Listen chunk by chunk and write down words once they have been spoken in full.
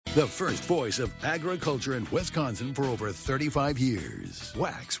The first voice of agriculture in Wisconsin for over 35 years.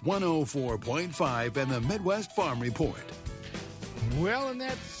 Wax 104.5 and the Midwest Farm Report. Well, in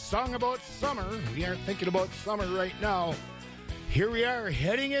that song about summer, we aren't thinking about summer right now. Here we are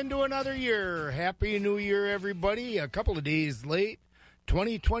heading into another year. Happy New Year, everybody. A couple of days late.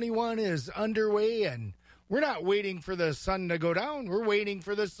 2021 is underway, and we're not waiting for the sun to go down. We're waiting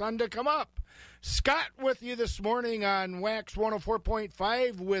for the sun to come up. Scott with you this morning on Wax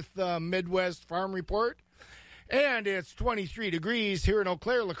 104.5 with the Midwest Farm Report. And it's 23 degrees here in Eau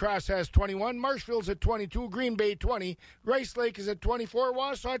Claire. La Crosse has 21. Marshfield's at 22. Green Bay 20. Rice Lake is at 24.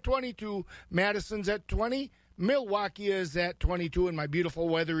 Wausau 22. Madison's at 20. Milwaukee is at 22. And my beautiful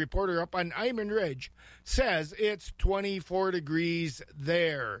weather reporter up on Iman Ridge says it's 24 degrees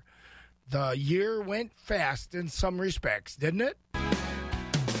there. The year went fast in some respects, didn't it?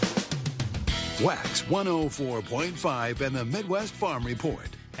 Wax 104.5 and the Midwest Farm Report.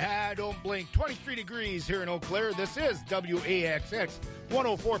 Don't blink. 23 degrees here in Eau Claire. This is WAXX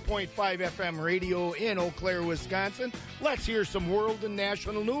 104.5 FM radio in Eau Claire, Wisconsin. Let's hear some world and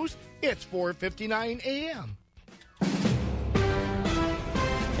national news. It's 4:59 a.m.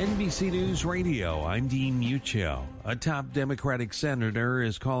 NBC News Radio, I'm Dean Muccio. A top Democratic senator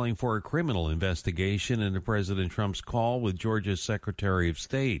is calling for a criminal investigation into President Trump's call with Georgia's Secretary of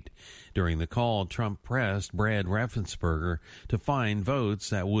State. During the call, Trump pressed Brad Raffensperger to find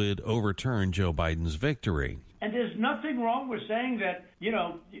votes that would overturn Joe Biden's victory. And there's nothing wrong with saying that,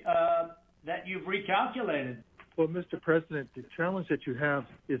 that you've recalculated. Well, Mr. President, the challenge that you have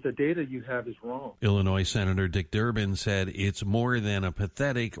is the data you have is wrong. Illinois Senator Dick Durbin said it's more than a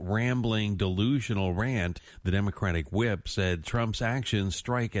pathetic, rambling, delusional rant. The Democratic whip said Trump's actions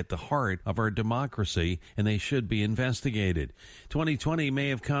strike at the heart of our democracy and they should be investigated. 2020 may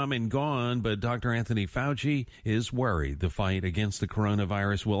have come and gone, but Dr. Anthony Fauci is worried the fight against the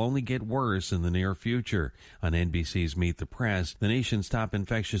coronavirus will only get worse in the near future. On NBC's Meet the Press, the nation's top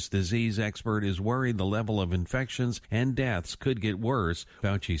infectious disease expert is worried the level of infections and deaths could get worse.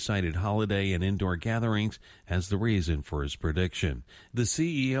 Fauci cited holiday and indoor gatherings as the reason for his prediction. The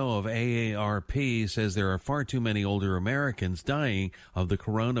CEO of AARP says there are far too many older Americans dying of the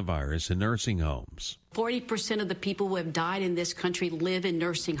coronavirus in nursing homes. 40% of the people who have died in this country live in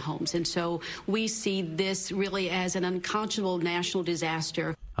nursing homes. And so we see this really as an unconscionable national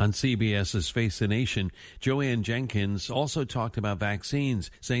disaster. On CBS's Face the Nation, Joanne Jenkins also talked about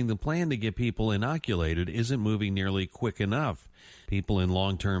vaccines, saying the plan to get people inoculated isn't moving nearly quick enough. People in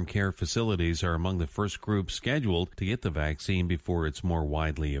long-term care facilities are among the first groups scheduled to get the vaccine before it's more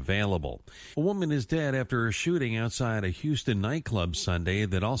widely available. A woman is dead after a shooting outside a Houston nightclub Sunday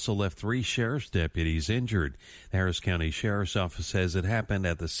that also left 3 sheriff's deputies injured. The Harris County Sheriff's Office says it happened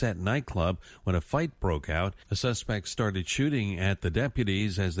at the Set nightclub when a fight broke out. A suspect started shooting at the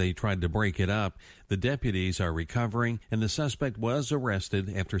deputies as they tried to break it up. The deputies are recovering, and the suspect was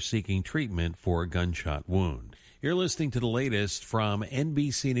arrested after seeking treatment for a gunshot wound. You're listening to the latest from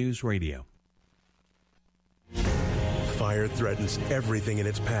NBC News Radio. Fire threatens everything in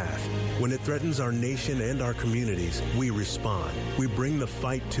its path. When it threatens our nation and our communities, we respond. We bring the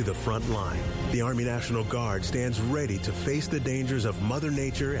fight to the front line. The Army National Guard stands ready to face the dangers of Mother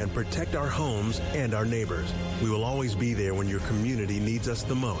Nature and protect our homes and our neighbors. We will always be there when your community needs us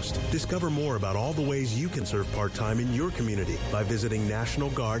the most. Discover more about all the ways you can serve part-time in your community by visiting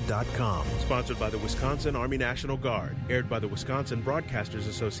NationalGuard.com. Sponsored by the Wisconsin Army National Guard. Aired by the Wisconsin Broadcasters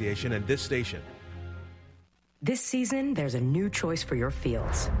Association and this station. This season, there's a new choice for your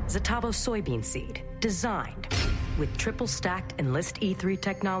fields. Zetavo soybean seed, designed with triple stacked Enlist E3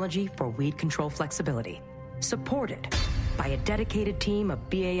 technology for weed control flexibility. Supported by a dedicated team of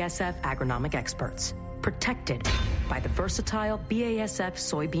BASF agronomic experts. Protected by the versatile BASF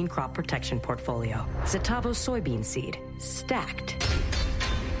soybean crop protection portfolio. Zetavo soybean seed, stacked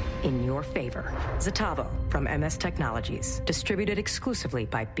in your favor. Zetavo from MS Technologies, distributed exclusively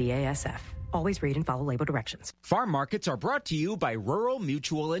by BASF. Always read and follow label directions. Farm markets are brought to you by Rural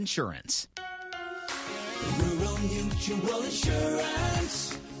Mutual Insurance. Rural Mutual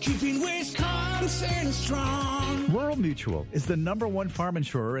Insurance, keeping Wisconsin strong. Rural Mutual is the #1 farm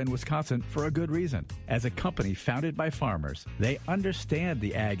insurer in Wisconsin for a good reason. As a company founded by farmers, they understand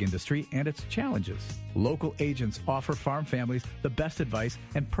the ag industry and its challenges. Local agents offer farm families the best advice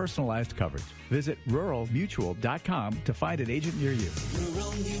and personalized coverage. Visit ruralmutual.com to find an agent near you.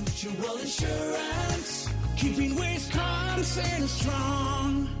 Rural Mutual Insurance, keeping Wisconsin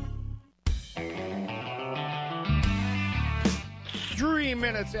strong. 3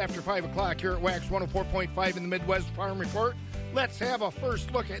 minutes after 5 o'clock here at Wax 104.5 in the Midwest Farm Report. Let's have a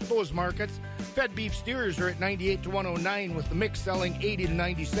first look at those markets. Fed beef steers are at 98 to 109, with the mix selling 80 to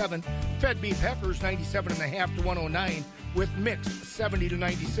 97. Fed beef heifers 97.5 to 109, with mix 70 to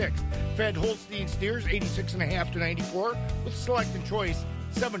 96. Fed Holstein steers 86.5 to 94, with select and choice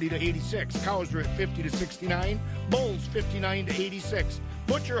 70 to 86. Cows are at 50 to 69. Bulls 59 to 86.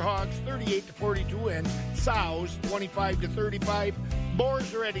 Butcher hogs 38 to 42, and sows 25 to 35.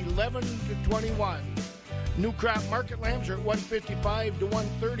 Boars are at 11 to 21. New crop market lambs are at 155 to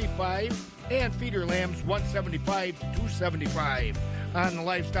 135, and feeder lambs 175 to 275. On the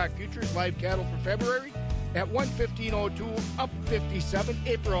livestock futures, live cattle for February at 115.02 up 57,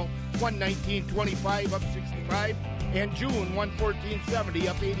 April 119.25 up 65, and June 114.70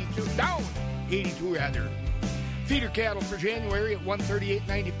 up 82, down 82 rather. Feeder cattle for January at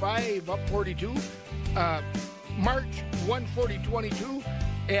 138.95 up 42, March 140.22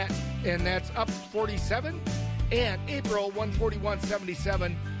 and that's up 47, and April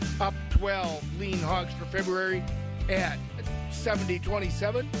 141.77 up 12. Lean hogs for February at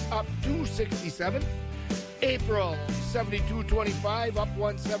 70.27 up 267. April 72.25 up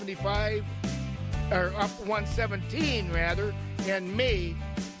 175, or up 117 rather, and May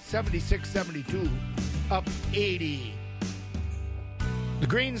 76.72 up 80. The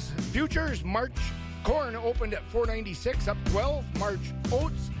grains futures, March corn opened at 496 up 12. March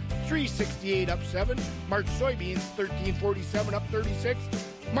oats 368 up 7. March soybeans 1347 up 36.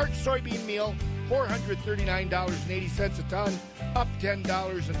 March soybean meal $439.80 a ton up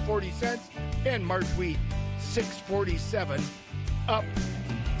 $10.40. And March wheat $647 up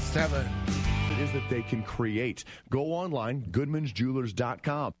 7. It is that they can create. Go online,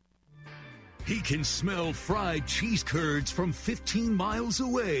 goodmansjewelers.com. He can smell fried cheese curds from 15 miles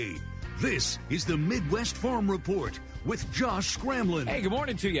away. This is the Midwest Farm Report with Josh Scramlin. Hey, good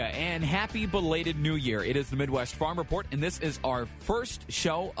morning to you, and happy belated New Year. It is the Midwest Farm Report, and this is our first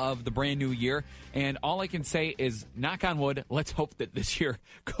show of the brand new year. And all I can say is, knock on wood, let's hope that this year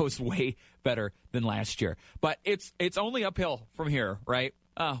goes way better than last year. But it's only uphill from here, right?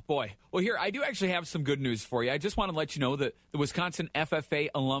 Oh, boy. Well, here, I do actually have some good news for you. I just want to let you know that the Wisconsin FFA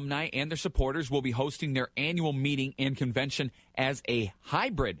alumni and their supporters will be hosting their annual meeting and convention as a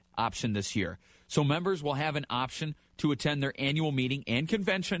hybrid option this year. So members will have an option to attend their annual meeting and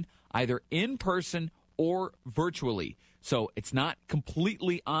convention either in person or virtually. So it's not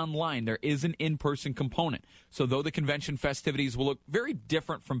completely online. There is an in-person component. So though the convention festivities will look very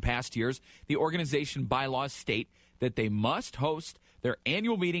different from past years, the organization bylaws state that they must host their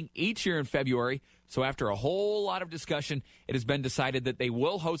annual meeting each year in February. So after a whole lot of discussion, it has been decided that they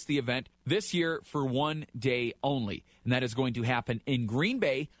will host the event this year for one day only. And that is going to happen in Green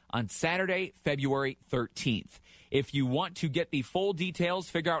Bay on Saturday, February 13th. If you want to get the full details,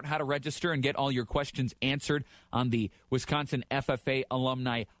 figure out how to register, and get all your questions answered on the Wisconsin FFA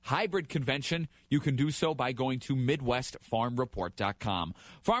Alumni Hybrid Convention, you can do so by going to MidwestFarmReport.com.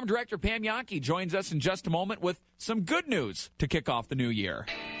 Farm Director Pam Jahnke joins us in just a moment with some good news to kick off the new year.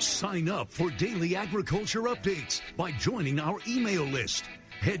 Sign up for daily agriculture updates by joining our email list.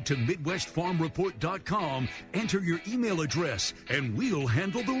 Head to MidwestFarmReport.com, enter your email address, and we'll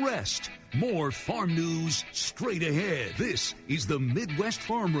handle the rest. More farm news straight ahead. This is the Midwest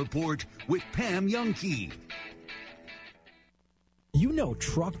Farm Report with Pam Jahnke. You know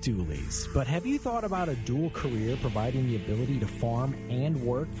truck dualies, but have you thought about a dual career providing the ability to farm and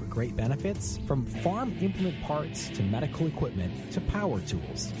work for great benefits? From farm implement parts to medical equipment to power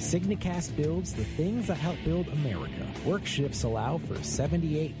tools, Signacast builds the things that help build America. Work shifts allow for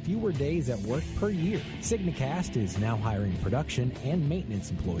 78 fewer days at work per year. Signacast is now hiring production and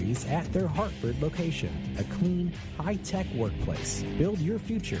maintenance employees at their Hartford location, a clean, high-tech workplace. Build your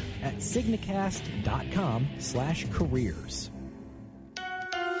future at signacast.com/careers.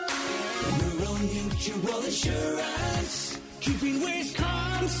 Rural Mutual Insurance, keeping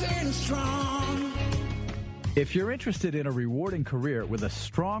Wisconsin strong. If you're interested in a rewarding career with a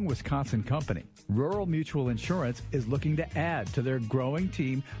strong Wisconsin company, Rural Mutual Insurance is looking to add to their growing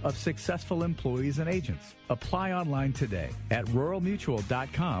team of successful employees and agents. Apply online today at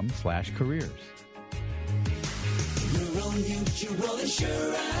ruralmutual.com/careers. Rural Mutual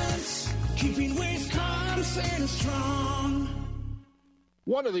Insurance, keeping Wisconsin strong.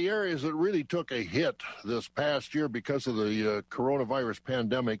 One of the areas that really took a hit this past year because of the coronavirus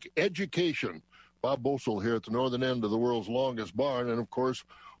pandemic, education. Bob Boesel here at the northern end of the world's longest barn. And, of course,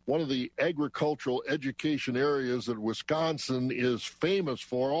 one of the agricultural education areas that Wisconsin is famous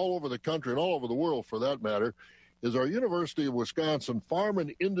for all over the country and all over the world, for that matter, is our University of Wisconsin Farm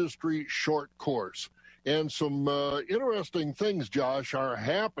and Industry Short Course. And some interesting things, Josh, are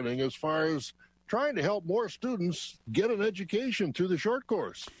happening as far as trying to help more students get an education through the short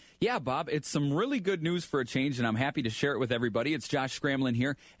course. Yeah, Bob, it's some really good news for a change, and I'm happy to share it with everybody. It's Josh Scramlin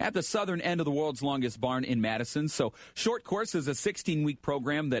here at the southern end of the world's longest barn in Madison. So Short Course is a 16-week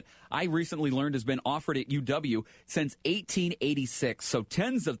program that I recently learned has been offered at UW since 1886. So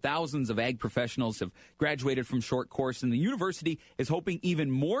tens of thousands of ag professionals have graduated from Short Course, and the university is hoping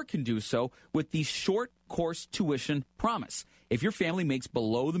even more can do so with the Short Course Tuition Promise. If your family makes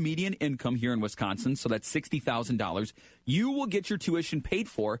below the median income here in Wisconsin, so that's $60,000, you will get your tuition paid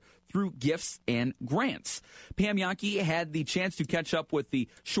for through gifts and grants. Pam Yankee had the chance to catch up with the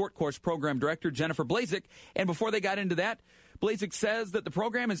Short Course Program Director, Jennifer Blazik, and before they got into that, Blazik says that the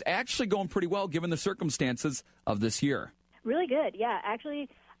program is actually going pretty well given the circumstances of this year. Really good, yeah. Actually,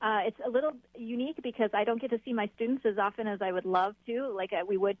 it's a little unique because I don't get to see my students as often as I would love to, like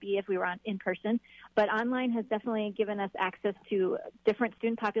we would be if we were in person. But online has definitely given us access to different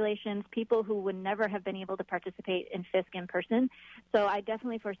student populations, people who would never have been able to participate in FISC in person. So I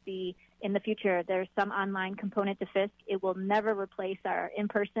definitely foresee in the future there's some online component to FISC. It will never replace our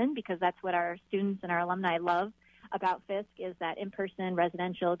in-person because that's what our students and our alumni love about FISC is that in-person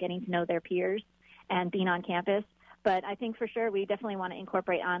residential, getting to know their peers and being on campus. But I think for sure we definitely want to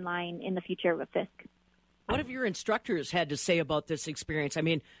incorporate online in the future with FISC. What have your instructors had to say about this experience? I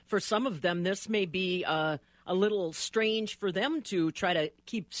mean, for some of them, this may be a little strange for them to try to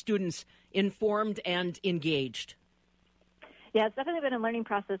keep students informed and engaged. Yeah, it's definitely been a learning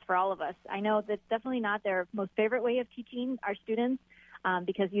process for all of us. I know that's definitely not their most favorite way of teaching our students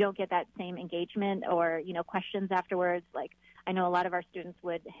because you don't get that same engagement or, questions afterwards. Like, I know a lot of our students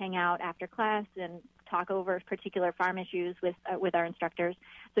would hang out after class and talk over particular farm issues with our instructors.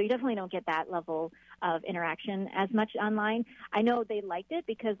 So you definitely don't get that level of interaction as much online. I know they liked it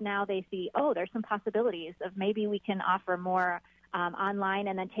because now they see, there's some possibilities of maybe we can offer more online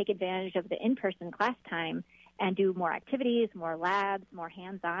and then take advantage of the in-person class time and do more activities, more labs, more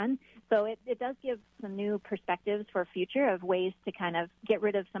hands-on. So it does give some new perspectives for future of ways to kind of get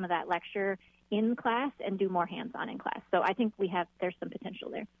rid of some of that lecture in class and do more hands-on in class. So I think there's some potential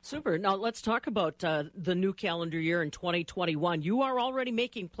there. Super. Now let's talk about the new calendar year in 2021. You are already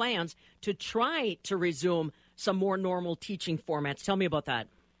making plans to try to resume some more normal teaching formats. Tell me about that.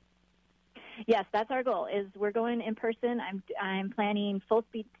 Yes, that's our goal. Is we're going in person. I'm planning full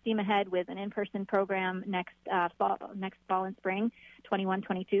steam ahead with an in-person program next fall and spring,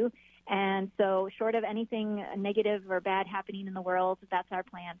 21-22. And so short of anything negative or bad happening in the world, that's our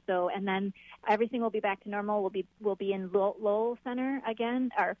plan. So, and then everything will be back to normal. We'll be in Lowell Center again,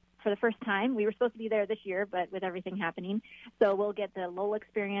 or for the first time. We were supposed to be there this year, but with everything happening. So we'll get the Lowell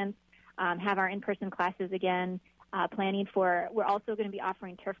experience, have our in-person classes again, we're also going to be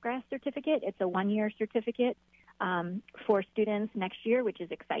offering Turfgrass certificate. It's a 1-year certificate for students next year, which is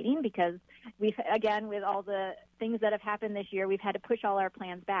exciting because with all the things that have happened this year, we've had to push all our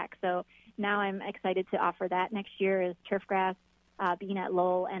plans back. So now I'm excited to offer that next year is Turfgrass being at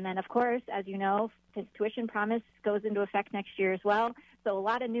Lowell. And then, of course, as you know, this tuition promise goes into effect next year as well. So a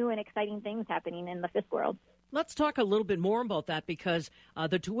lot of new and exciting things happening in the FISC world. Let's talk a little bit more about that because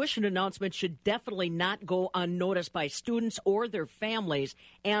the tuition announcement should definitely not go unnoticed by students or their families.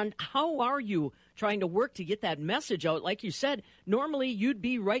 And how are you trying to work to get that message out? Like you said, normally you'd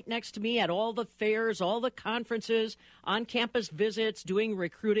be right next to me at all the fairs, all the conferences, on-campus visits, doing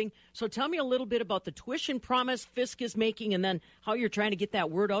recruiting. So tell me a little bit about the tuition promise FISC is making and then how you're trying to get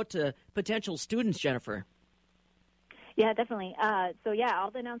that word out to potential students, Jennifer. Yeah, definitely. All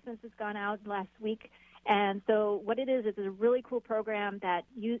the announcements has gone out last week. And so what it is a really cool program that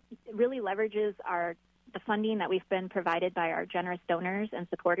really leverages the funding that we've been provided by our generous donors and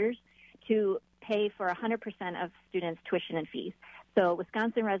supporters to pay for 100% of students' tuition and fees. So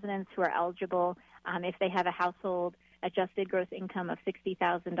Wisconsin residents who are eligible, if they have a household adjusted gross income of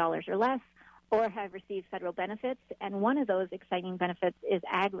 $60,000 or less, or have received federal benefits, and one of those exciting benefits is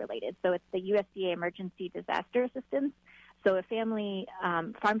ag-related. So it's the USDA Emergency Disaster Assistance. So a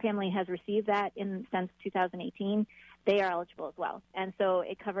farm family has received that since 2018, they are eligible as well. And so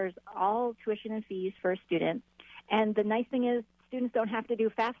it covers all tuition and fees for a student. And the nice thing is students don't have to do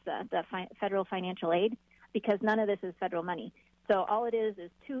FAFSA, the federal financial aid, because none of this is federal money. So all it is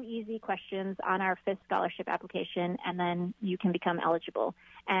 2 easy questions on our FISC scholarship application, and then you can become eligible.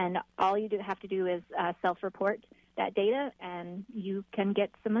 And all you have to do is self-report that data, and you can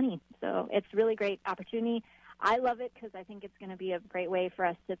get some money. So it's a really great opportunity. I love it because I think it's going to be a great way for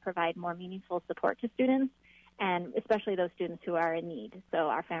us to provide more meaningful support to students and especially those students who are in need. So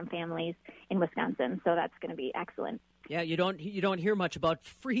our farm families in Wisconsin. So that's going to be excellent. Yeah, you don't hear much about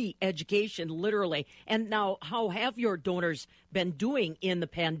free education, literally. And now, how have your donors been doing in the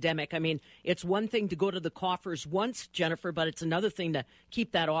pandemic? I mean, it's one thing to go to the coffers once, Jennifer, but it's another thing to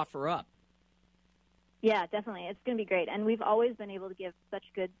keep that offer up. Yeah, definitely. It's going to be great. And we've always been able to give such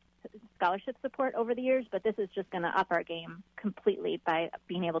good scholarship support over the years, but this is just going to up our game completely by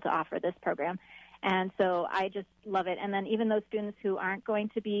being able to offer this program. And so I just love it. And then even those students who aren't going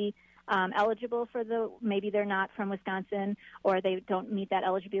to be eligible for maybe they're not from Wisconsin or they don't meet that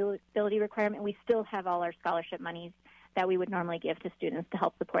eligibility requirement, we still have all our scholarship monies that we would normally give to students to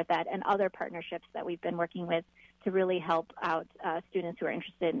help support that, and other partnerships that we've been working with to really help out students who are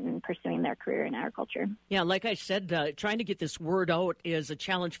interested in pursuing their career in agriculture. Yeah, like I said, trying to get this word out is a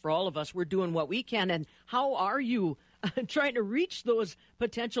challenge for all of us. We're doing what we can. And how are you trying to reach those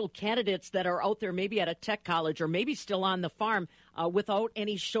potential candidates that are out there, maybe at a tech college or maybe still on the farm without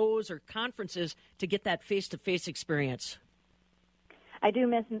any shows or conferences to get that face-to-face experience? I do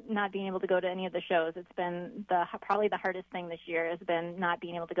miss not being able to go to any of the shows. It's been probably the hardest thing this year has been not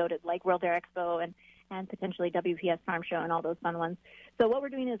being able to go to like World Dairy Expo and potentially WPS Farm Show and all those fun ones. So what we're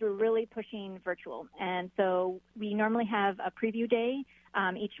doing is we're really pushing virtual. And so we normally have a preview day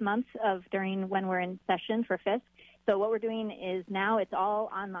each month during when we're in session for FISC. So what we're doing is now it's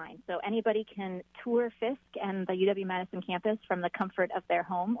all online. So anybody can tour FISC and the UW-Madison campus from the comfort of their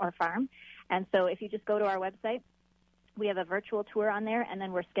home or farm. And so if you just go to our website, we have a virtual tour on there, and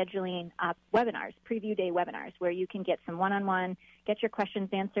then we're scheduling webinars, preview day webinars, where you can get some one-on-one, get your questions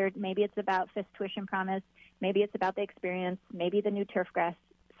answered. Maybe it's about FISC tuition promise. Maybe it's about the experience. Maybe the new turfgrass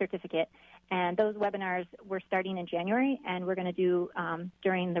certificate. And those webinars we're starting in January, and we're going to do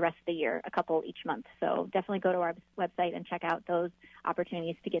during the rest of the year, a couple each month. So definitely go to our website and check out those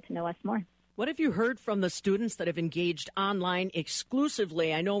opportunities to get to know us more. What have you heard from the students that have engaged online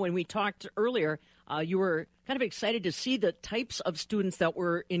exclusively? I know when we talked earlier, you were kind of excited to see the types of students that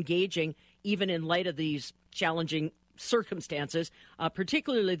were engaging, even in light of these challenging circumstances,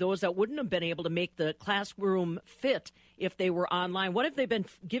 particularly those that wouldn't have been able to make the classroom fit if they were online. What have they been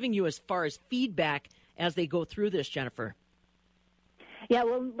giving you as far as feedback as they go through this, Jennifer? Yeah,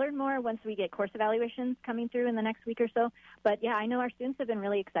 we'll learn more once we get course evaluations coming through in the next week or so. But, yeah, I know our students have been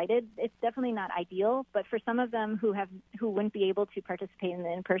really excited. It's definitely not ideal, but for some of them who wouldn't be able to participate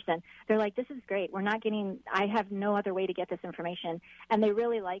in person, they're like, this is great. I have no other way to get this information. And they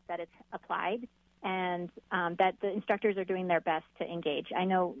really like that it's applied and that the instructors are doing their best to engage. I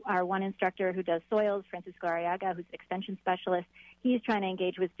know our one instructor who does soils, Francisco Arriaga, who's extension specialist, he's trying to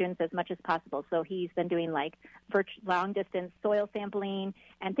engage with students as much as possible. So he's been doing like long-distance soil sampling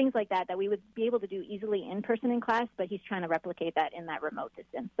and things like that we would be able to do easily in person in class, but he's trying to replicate that in that remote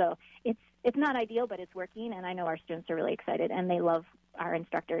distance. So it's not ideal, but it's working, and I know our students are really excited, and they love our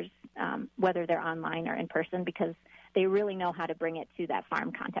instructors, whether they're online or in person, because they really know how to bring it to that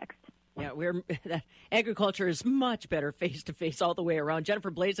farm context. Yeah, agriculture is much better face-to-face all the way around. Jennifer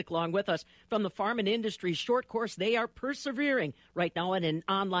Blazek along with us from the Farm and Industry Short Course. They are persevering right now in an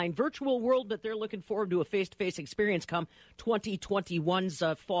online virtual world, but they're looking forward to a face-to-face experience come 2021's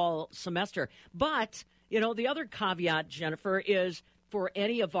fall semester. But, the other caveat, Jennifer, is for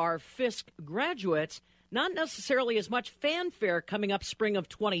any of our FISC graduates, not necessarily as much fanfare coming up spring of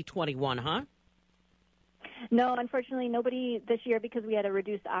 2021, huh? No, unfortunately, nobody this year, because we had a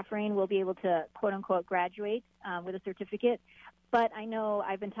reduced offering, will be able to, quote-unquote, graduate with a certificate. But I know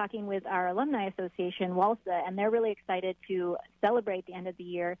I've been talking with our alumni association, WALSA, and they're really excited to celebrate the end of the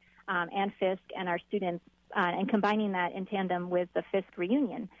year and FISC and our students and combining that in tandem with the FISC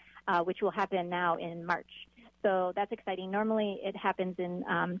reunion, which will happen now in March. So that's exciting. Normally it happens in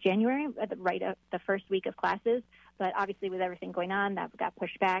January, right at the first week of classes. But obviously with everything going on, that got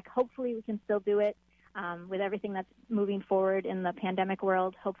pushed back. Hopefully we can still do it. With everything that's moving forward in the pandemic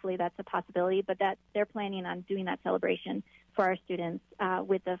world, hopefully that's a possibility. But they're planning on doing that celebration for our students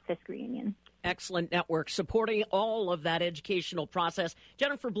with the FISC reunion. Excellent network supporting all of that educational process.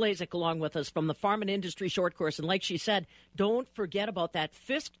 Jennifer Blazek along with us from the Farm and Industry Short Course. And like she said, don't forget about that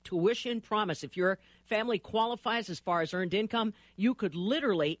FISC tuition promise. If your family qualifies as far as earned income, you could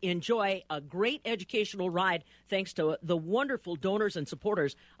literally enjoy a great educational ride thanks to the wonderful donors and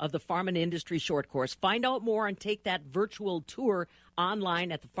supporters of the Farm and Industry Short Course. Find out more and take that virtual tour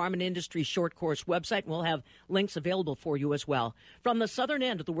online at the Farm and Industry Short Course website. We'll have links available for you as well. From the southern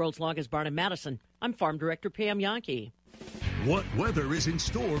end of the world's longest barn in Madison, I'm Farm Director Pam Yankee. What weather is in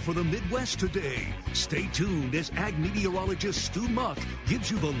store for the Midwest today? Stay tuned as ag meteorologist Stu Muck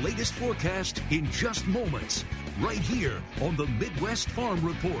gives you the latest forecast in just moments, right here on the Midwest Farm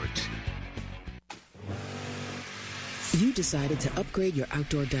Report. You decided to upgrade your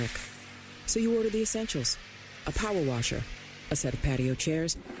outdoor deck. So you ordered the essentials: a power washer, a set of patio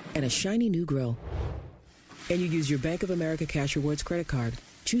chairs, and a shiny new grill. And you use your Bank of America Cash Rewards credit card,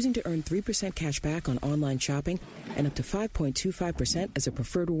 choosing to earn 3% cash back on online shopping and up to 5.25% as a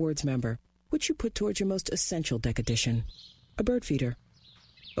Preferred Rewards member, which you put towards your most essential deck addition, a bird feeder.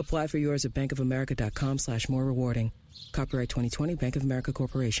 Apply for yours at bankofamerica.com/more rewarding. Copyright 2020, Bank of America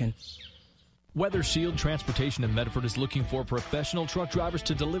Corporation. Weather Shield Transportation in Medford is looking for professional truck drivers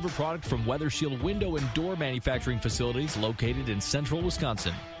to deliver product from Weather Shield window and door manufacturing facilities located in central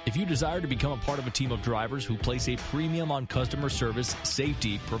Wisconsin. If you desire to become a part of a team of drivers who place a premium on customer service,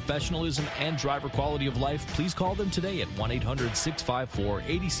 safety, professionalism, and driver quality of life, please call them today at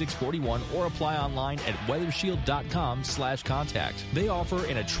 1-800-654-8641 or apply online at weathershield.com/contact. They offer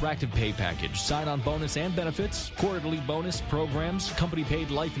an attractive pay package, sign-on bonus and benefits, quarterly bonus programs, company-paid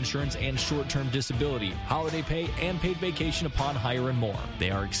life insurance and short-term disability, holiday pay, and paid vacation upon hire and more.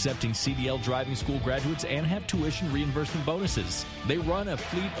 They are accepting CDL driving school graduates and have tuition reimbursement bonuses. They run a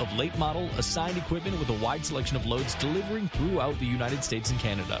fleet of late model assigned equipment with a wide selection of loads delivering throughout the United States and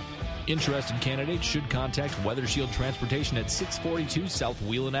Canada. Interested candidates should contact Weather Shield Transportation at 642 South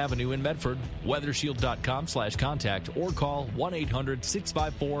Wheelan Avenue in Medford, weathershield.com/contact, or call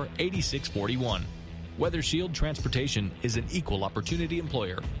 1-800-654-8641. Weather Shield Transportation is an equal opportunity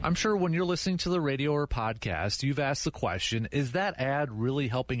employer. I'm sure when you're listening to the radio or podcast, you've asked the question, is that ad really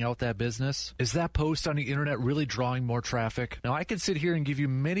helping out that business? Is that post on the internet really drawing more traffic? Now, I can sit here and give you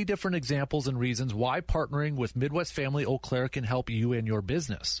many different examples and reasons why partnering with Midwest Family Eau Claire can help you and your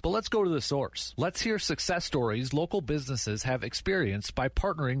business. But let's go to the source. Let's hear success stories local businesses have experienced by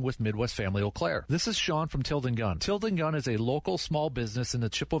partnering with Midwest Family Eau Claire. This is Sean from Tilden Gun. Tilden Gun is a local small business in the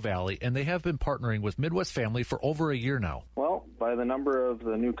Chippewa Valley, and they have been partnering with Midwest Family for over a year now. Well, by the number of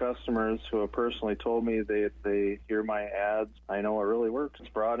the new customers who have personally told me they hear my ads, I know it really works. It's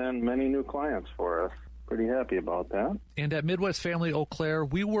brought in many new clients for us. Pretty happy about that. And at Midwest Family Eau Claire,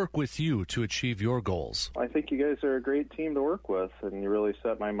 we work with you to achieve your goals. I think you guys are a great team to work with, and you really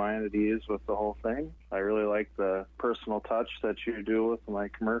set my mind at ease with the whole thing. I really like the personal touch that you do with my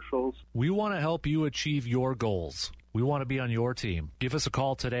commercials. We want to help you achieve your goals. We want to be on your team. Give us a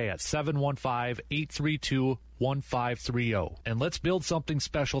call today at 715-832-1530, and let's build something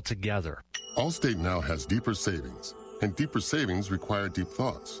special together. Allstate now has deeper savings, and deeper savings require deep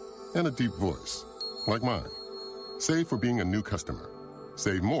thoughts and a deep voice, like mine. Save for being a new customer.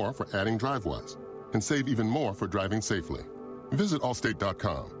 Save more for adding DriveWise, and save even more for driving safely. Visit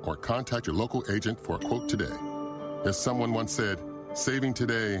Allstate.com or contact your local agent for a quote today. As someone once said, saving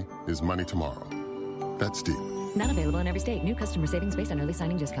today is money tomorrow. That's deep. Not available in every state. New customer savings based on early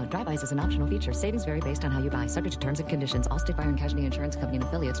signing discount. DriveWise is an optional feature. Savings vary based on how you buy. Subject to terms and conditions. Allstate Fire and Casualty Insurance Company and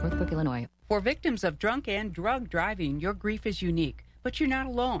affiliates, Northbrook, Illinois. For victims of drunk and drug driving, your grief is unique, but you're not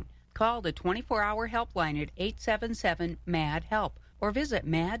alone. Call the 24-hour helpline at 877-MAD-HELP or visit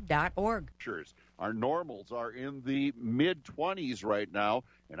mad.org. Our normals are in the mid-20s right now,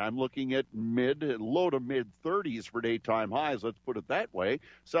 and I'm looking at low to mid-30s for daytime highs. Let's put it that way.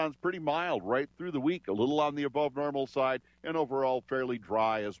 Sounds pretty mild right through the week, a little on the above normal side, and overall fairly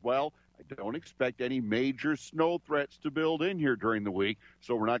dry as well. I don't expect any major snow threats to build in here during the week,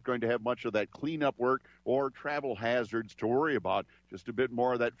 so we're not going to have much of that cleanup work or travel hazards to worry about. Just a bit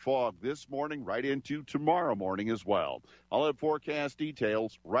more of that fog this morning right into tomorrow morning as well. I'll have forecast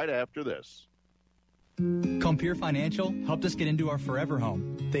details right after this. Compeer Financial helped us get into our forever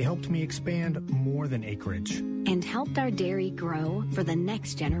home. They helped me expand more than acreage. And helped our dairy grow for the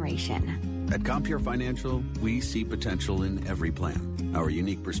next generation. At Compeer Financial, we see potential in every plan. Our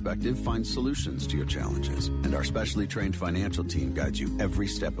unique perspective finds solutions to your challenges, and our specially trained financial team guides you every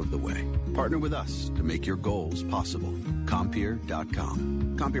step of the way. Partner with us to make your goals possible.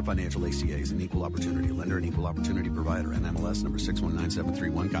 Compeer.com. Compeer Financial ACA is an equal opportunity lender and equal opportunity provider. NMLS number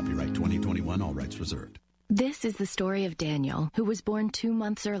 619731. Copyright 2021. All rights reserved. This is the story of Daniel, who was born 2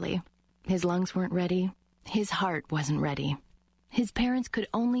 months early. His lungs weren't ready. His heart wasn't ready. His parents could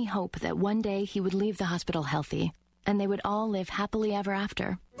only hope that one day he would leave the hospital healthy, and they would all live happily ever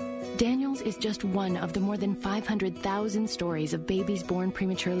after. Daniel's is just one of the more than 500,000 stories of babies born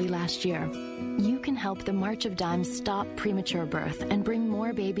prematurely last year. You can help the March of Dimes stop premature birth and bring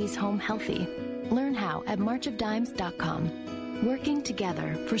more babies home healthy. Learn how at marchofdimes.com. Working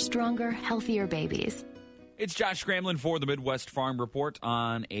together for stronger, healthier babies. It's Josh Scramlin for the Midwest Farm Report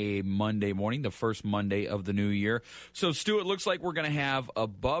on a Monday morning, the first Monday of the new year. So, Stu, it looks like we're going to have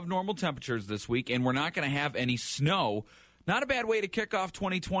above normal temperatures this week, and we're not going to have any snow. Not a bad way to kick off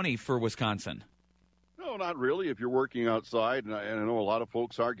 2020 for Wisconsin. No, No, not really. If you're working outside, and I know a lot of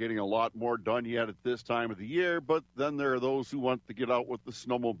folks aren't getting a lot more done yet at this time of the year, but then there are those who want to get out with the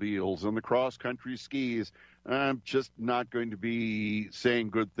snowmobiles and the cross-country skis. I'm just not going to be saying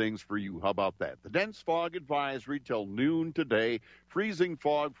good things for you. How about that? The dense fog advisory till noon today. Freezing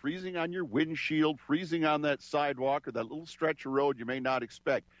fog, freezing on your windshield, freezing on that sidewalk or that little stretch of road you may not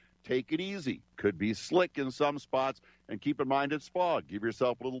expect. Take it easy. Could be slick in some spots, and keep in mind it's fog. Give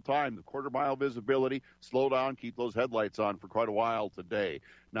yourself a little time. The quarter-mile visibility, slow down, keep those headlights on for quite a while today.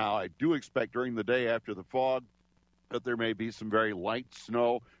 Now, I do expect during the day after the fog that there may be some very light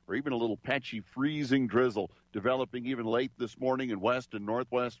snow or even a little patchy freezing drizzle developing even late this morning in west and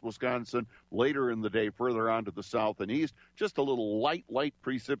northwest Wisconsin, later in the day further on to the south and east. Just a little light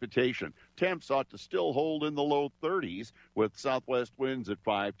precipitation. Temps ought to still hold in the low 30s with southwest winds at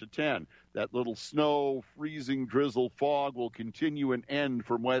 5 to 10. That little snow, freezing drizzle, fog will continue and end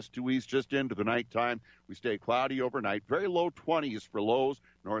from west to east just into the nighttime. We stay cloudy overnight. Very low 20s for lows.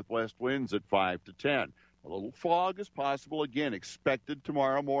 Northwest winds at 5 to 10. A little fog is possible, again, expected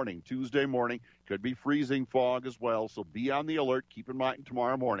tomorrow morning, Tuesday morning. Could be freezing fog as well, so be on the alert. Keep in mind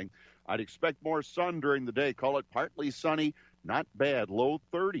tomorrow morning. I'd expect more sun during the day. Call it partly sunny, not bad. Low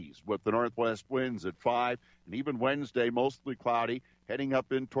 30s with the northwest winds at 5. And even Wednesday, mostly cloudy, heading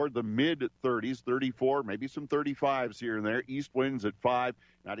up in toward the mid-30s, 34, maybe some 35s here and there. East winds at 5.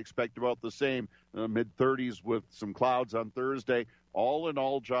 I'd expect about the same, mid-30s with some clouds on Thursday. All in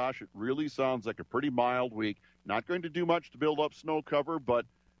all, Josh, it really sounds like a pretty mild week. Not going to do much to build up snow cover, but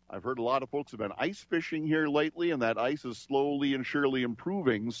I've heard a lot of folks have been ice fishing here lately, and that ice is slowly and surely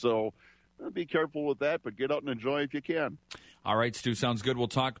improving. So be careful with that, but get out and enjoy if you can. All right, Stu, sounds good. We'll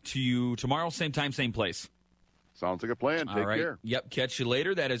talk to you tomorrow, same time, same place. Sounds like a plan. Take care. Yep, catch you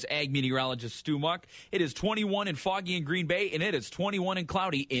later. That is Ag Meteorologist Stu Muck. It is 21 and foggy in Green Bay, and it is 21 and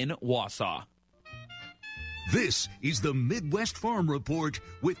cloudy in Wausau. This is the Midwest Farm Report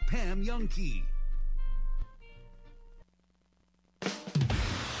with Pam Youngkey.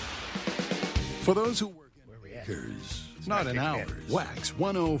 For those who work in acres, not in hours, Wax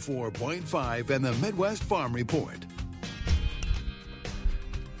 104.5 and the Midwest Farm Report.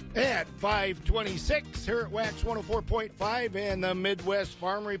 At 5:26 here at Wax 104.5 and the Midwest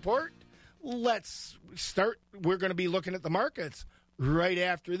Farm Report. Let's start. We're going to be looking at the markets right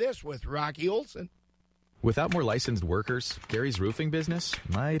after this with Rocky Olson. Without more licensed workers, Gary's roofing business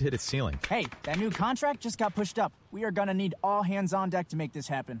might hit its ceiling. Hey, that new contract just got pushed up. We are going to need all hands on deck to make this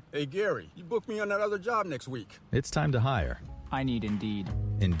happen. Hey, Gary, you booked me on that other job next week. It's time to hire. I need Indeed.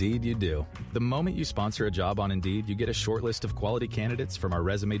 Indeed you do. The moment you sponsor a job on Indeed, you get a short list of quality candidates from our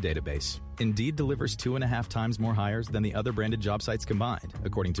resume database. Indeed delivers 2.5 times more hires than the other branded job sites combined,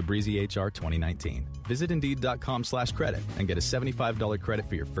 according to Breezy HR 2019. Visit Indeed.com/credit and get a $75 credit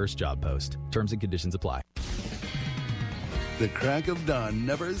for your first job post. Terms and conditions apply. The crack of dawn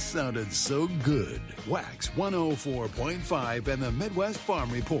never sounded so good. Wax 104.5 and the Midwest Farm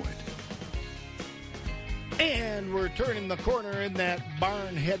Report. And we're turning the corner in that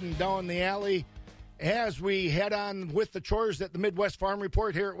barn heading down the alley as we head on with the chores at the Midwest Farm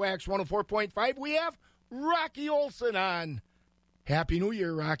Report here at Wax 104.5. We have Rocky Olson on. Happy New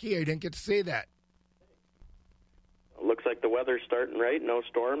Year, Rocky. I didn't get to say that. Looks like the weather's starting right. No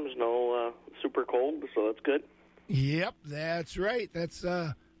storms, no super cold, so that's good. Yep, that's right. That's,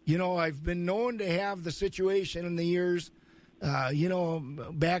 I've been known to have the situation in the years,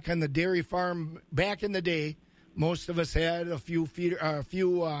 back on the dairy farm, back in the day, most of us had a few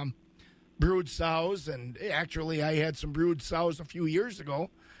brood sows, and actually I had some brood sows a few years ago,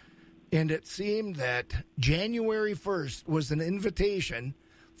 and it seemed that January 1st was an invitation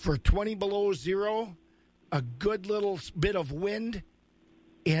for 20 below zero, a good little bit of wind,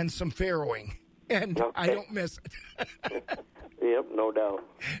 and some farrowing. And okay. I don't miss it. Yep, no doubt.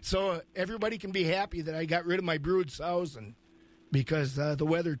 So everybody can be happy that I got rid of my brood sows, and because the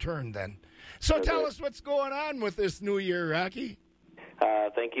weather turned then. So tell us what's going on with this new year, Rocky.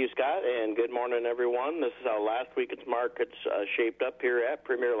 Thank you, Scott, and good morning, everyone. This is how last week's markets shaped up here at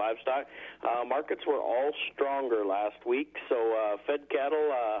Premier Livestock. Markets were all stronger last week. So fed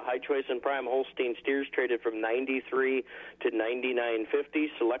cattle, high choice and prime Holstein steers traded from 93 to 99.50.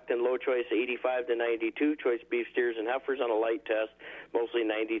 Select and low choice 85 to 92. Choice beef steers and heifers on a light test, mostly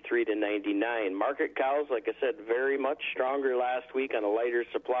 93 to 99. Market cows, like I said, very much stronger last week on a lighter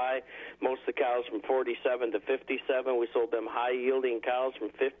supply. Most of the cows from 47 to 57. We sold them high-yielding cows from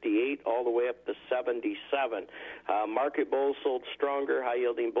 58 all the way up to 77. Market bulls sold stronger,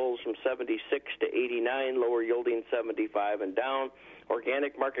 high-yielding bulls from 76 to 89, lower-yielding 75 and down.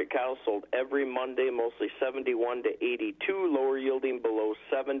 Organic market cows sold every Monday, mostly 71 to 82, lower-yielding below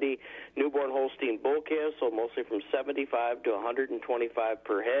 70. 70. Newborn Holstein bull calves sold mostly from 75 to 125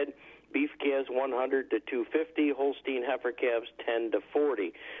 per head. Beef calves 100 to 250. Holstein heifer calves 10 to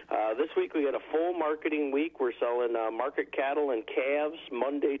 40. This week we got a full marketing week. We're selling market cattle and calves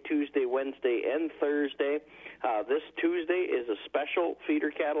Monday, Tuesday, Wednesday, and Thursday. This Tuesday is a special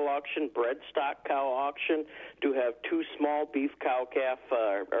feeder cattle auction, bred stock cow auction. Do have 2 small beef cow calf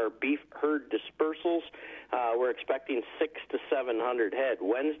or beef herd dispersals. We're expecting 600 to 700 head.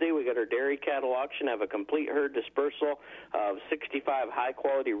 Wednesday, we got our dairy cattle auction, have a complete herd dispersal of 65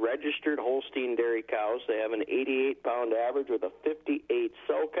 high-quality registered Holstein dairy cows. They have an 88-pound average with a 58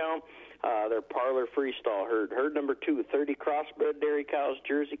 cell count. They're parlor freestall herd. Herd number 2, 30 crossbred dairy cows,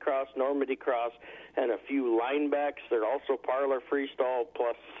 Jersey cross, Normandy cross, and a few linebacks. They're also parlor freestall,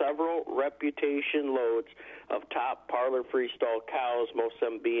 plus several reputation loads of top parlor freestall cows, most of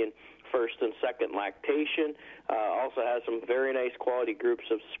them being first and second lactation. Also has some very nice quality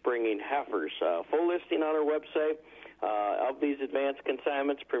groups of springing heifers. Full listing on our website of these advanced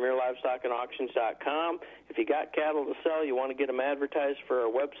consignments, PremierLivestockAndAuctions.com. If you got cattle to sell, you want to get them advertised for our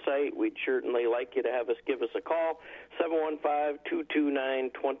website, we'd certainly like you to give us a call,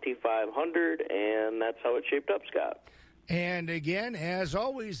 715-229-2500, and that's how it shaped up, Scott. And again, as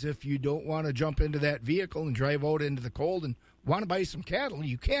always, if you don't want to jump into that vehicle and drive out into the cold and want to buy some cattle,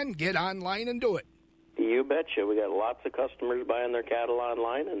 you can get online and do it. You betcha. We got lots of customers buying their cattle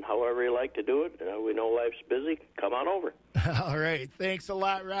online, and however you like to do it, we know life's busy. Come on over. All right. Thanks a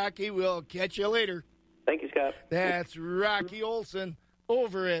lot, Rocky. We'll catch you later. Thank you, Scott. That's Rocky Olson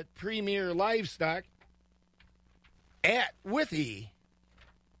over at Premier Livestock at Withee.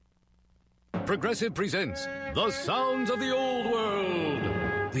 Progressive presents The Sounds of the Old World.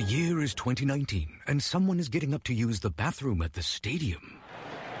 The year is 2019, and someone is getting up to use the bathroom at the stadium.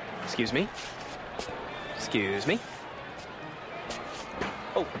 Excuse me? Excuse me?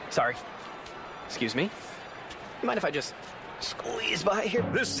 Oh, sorry. Excuse me? You mind if I just squeeze by here?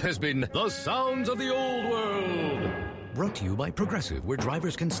 This has been The Sounds of the Old World. Brought to you by Progressive, where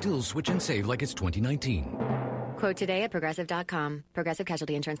drivers can still switch and save like it's 2019. Quote today at Progressive.com. Progressive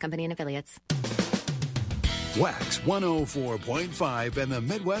Casualty Insurance Company and Affiliates. Wax 104.5 and the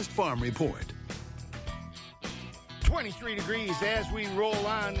Midwest Farm Report. 23 degrees as we roll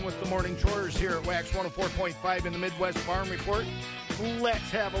on with the morning chores here at Wax 104.5 in the Midwest Farm Report.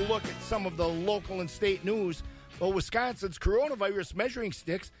 Let's have a look at some of the local and state news. Well, Wisconsin's coronavirus measuring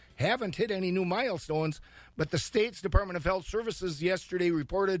sticks haven't hit any new milestones, but the state's Department of Health Services yesterday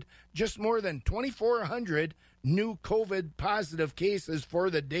reported just more than 2,400 new COVID-positive cases for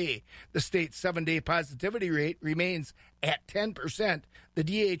the day. The state's 7-day positivity rate remains at 10%. The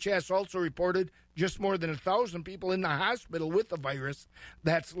DHS also reported just more than 1,000 people in the hospital with the virus.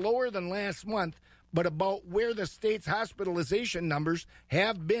 That's lower than last month, but about where the state's hospitalization numbers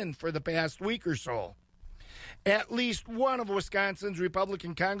have been for the past week or so. At least one of Wisconsin's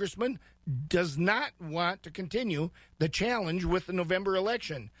Republican congressmen does not want to continue the challenge with the November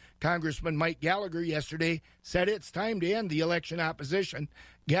election. Congressman Mike Gallagher yesterday said it's time to end the election opposition.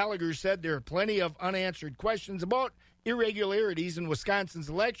 Gallagher said there are plenty of unanswered questions about irregularities in Wisconsin's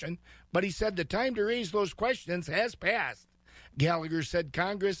election, but he said the time to raise those questions has passed. Gallagher said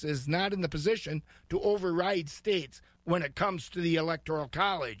Congress is not in the position to override states when it comes to the Electoral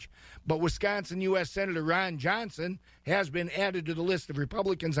College. But Wisconsin U.S. Senator Ron Johnson has been added to the list of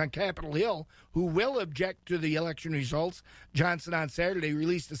Republicans on Capitol Hill who will object to the election results. Johnson on Saturday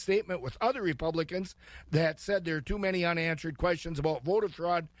released a statement with other Republicans that said there are too many unanswered questions about voter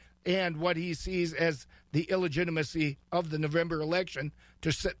fraud and what he sees as the illegitimacy of the November election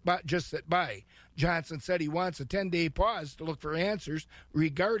to just sit by. Johnson said he wants a 10-day pause to look for answers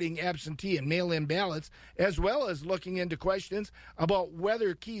regarding absentee and mail-in ballots, as well as looking into questions about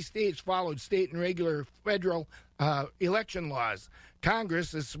whether key states followed state and regular federal election laws.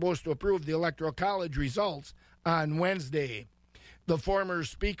 Congress is supposed to approve the Electoral College results on Wednesday. The former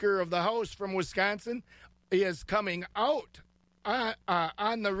Speaker of the House from Wisconsin is coming out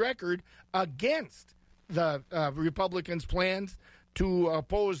on the record against the Republicans' plans to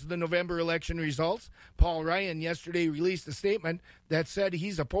oppose the November election results. Paul Ryan yesterday released a statement that said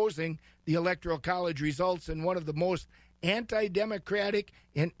he's opposing the Electoral College results in one of the most anti-democratic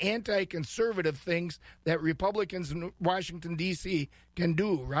and anti-conservative things that Republicans in Washington, D.C. can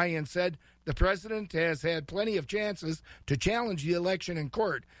do. Ryan said the president has had plenty of chances to challenge the election in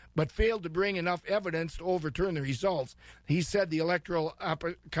court, but failed to bring enough evidence to overturn the results. He said the Electoral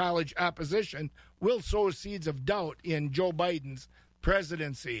College opposition will sow seeds of doubt in Joe Biden's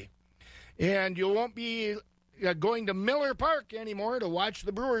presidency. And you won't be going to Miller Park anymore to watch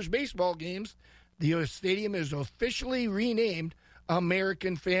the Brewers baseball games. The stadium is officially renamed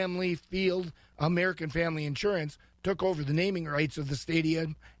American Family Field, American Family Insurance took over the naming rights of the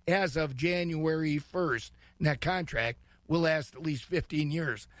stadium as of January 1st. And that contract will last at least 15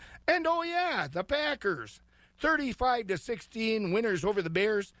 years. And oh yeah, the Packers, 35-16 winners over the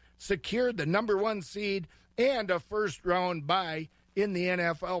Bears, secured the number 1 seed and a first-round bye in the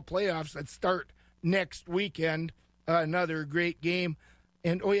NFL playoffs that start next weekend. Another great game.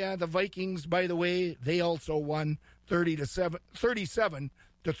 And oh yeah, the Vikings, by the way, they also won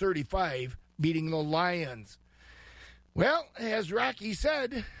 37-35, beating the Lions. Well, as Rocky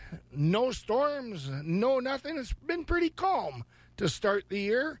said, no storms, no nothing. It's been pretty calm to start the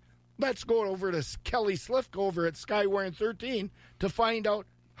year. Let's go over to Kelly Slifka over at Skywarn 13 to find out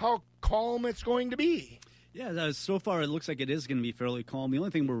how calm it's going to be. Yeah, so far it looks like it is going to be fairly calm. The only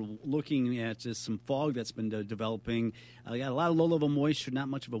thing we're looking at is some fog that's been developing. We got a lot of low-level moisture, not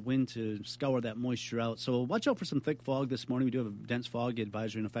much of a wind to scour that moisture out. So watch out for some thick fog this morning. We do have a dense fog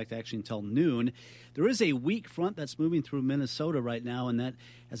advisory in effect actually until noon. There is a weak front that's moving through Minnesota right now, and that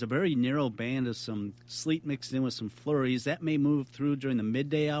has a very narrow band of some sleet mixed in with some flurries. That may move through during the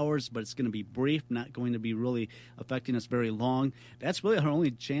midday hours, but it's going to be brief, not going to be really affecting us very long. That's really our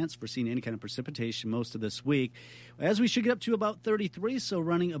only chance for seeing any kind of precipitation most of this week. As we should get up to about 33, so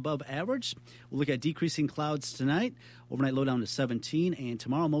running above average. We'll look at decreasing clouds tonight. Overnight low down to 17, and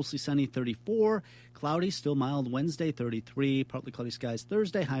tomorrow mostly sunny, 34. Cloudy, still mild Wednesday, 33. Partly cloudy skies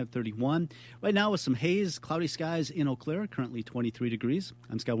Thursday, high of 31. Right now with some haze, cloudy skies in Eau Claire, currently 23 degrees.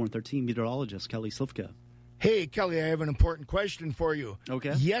 I'm Skywarn 13 meteorologist Kelly Slifka. Hey, Kelly, I have an important question for you.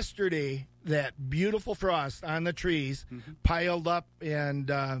 Okay. Yesterday, that beautiful frost on the trees piled up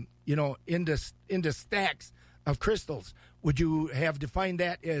and, into stacks of crystals. Would you have defined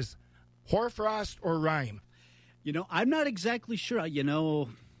that as hoarfrost or rime? I'm not exactly sure.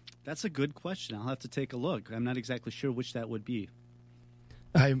 That's a good question. I'll have to take a look. I'm not exactly sure which that would be.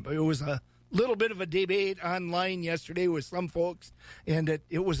 It was a little bit of a debate online yesterday with some folks, and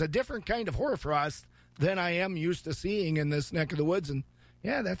it was a different kind of hoarfrost than I am used to seeing in this neck of the woods. And,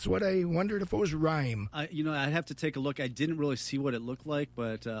 yeah, that's what I wondered if it was rime. I'd have to take a look. I didn't really see what it looked like,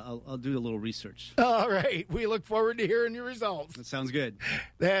 but I'll do a little research. All right. We look forward to hearing your results. That sounds good.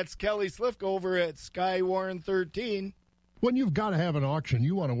 That's Kelly Slifka over at Skywarn 13. When you've got to have an auction,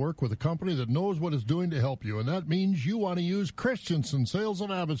 you want to work with a company that knows what it's doing to help you, and that means you want to use Christensen Sales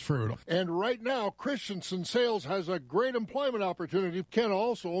of Abbotsford. And right now, Christensen Sales has a great employment opportunity. Ken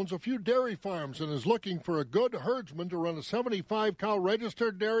also owns a few dairy farms and is looking for a good herdsman to run a 75-cow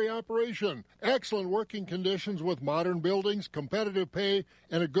registered dairy operation. Excellent working conditions with modern buildings, competitive pay,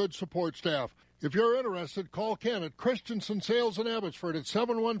 and a good support staff. If you're interested, call Ken at Christensen Sales in Abbotsford at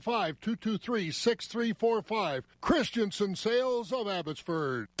 715-223-6345. Christensen Sales of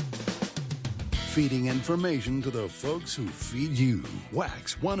Abbotsford. Feeding information to the folks who feed you.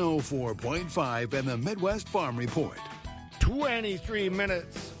 Wax 104.5 and the Midwest Farm Report. 23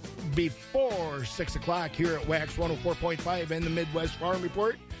 minutes before 6 o'clock here at Wax 104.5 and the Midwest Farm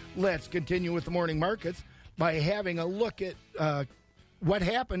Report. Let's continue with the morning markets by having a look at what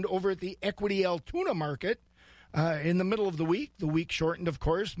happened over at the Equity Altoona market in the middle of the week. The week shortened, of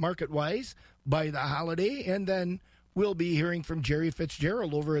course, market-wise by the holiday. And then we'll be hearing from Jerry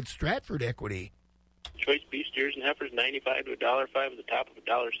Fitzgerald over at Stratford Equity. Choice beef steers and heifers, $95 to $1.05 at the top of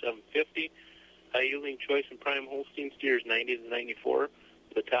 $1.750. High-yielding choice and prime Holstein steers, $90 to $94 at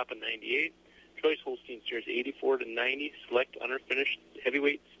the top of $98. Choice Holstein steers, $84 to $90. Select underfinished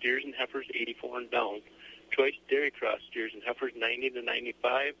heavyweight steers and heifers, $84 and down. Choice Dairy Cross steers and heifers, $90 to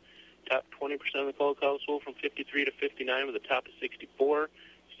 $95. Top 20% of the cows sold from $53 to $59 with a top of $64.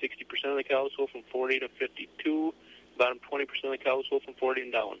 60% of the cows sold from $40 to $52. Bottom 20% of the cows sold from $40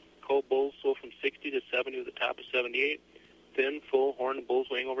 and down. Cold bulls sold from $60 to $70 with a top of $78. Thin, full, horned bulls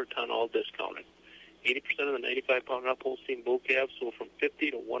weighing over a ton, all discounted. 80% of the 95-pound up Holstein bull calves sold from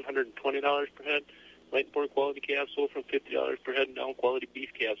 $50 to $120 per head. Light and poor quality calves sold from $50 per head, and down quality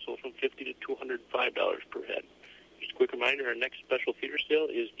beef calves sold from $50 to $205 per head. Just a quick reminder, our next special feeder sale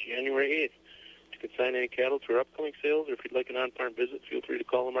is January 8th. To consign any cattle to our upcoming sales, or if you'd like an on-farm visit, feel free to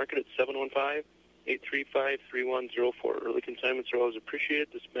call the market at 715-835-3104. Early consignments are always appreciated.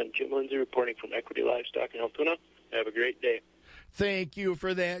 This has been Jim Lindsay reporting from Equity Livestock in Altoona. Have a great day. Thank you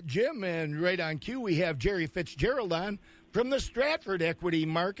for that, Jim. And right on cue, we have Jerry Fitzgerald on from the Stratford Equity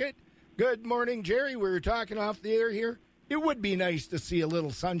Market. Good morning, Jerry. We were talking off the air here. It would be nice to see a little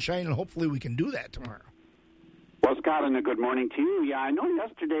sunshine, and hopefully we can do that tomorrow. Well, Scott, and a good morning to you. Yeah, I know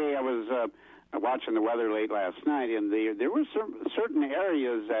yesterday I was watching the weather late last night, and there were certain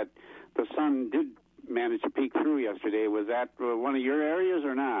areas that the sun did manage to peek through yesterday. Was that one of your areas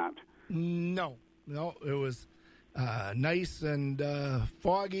or not? No, it nice and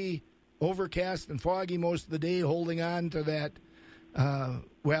foggy, overcast and foggy most of the day, holding on to that.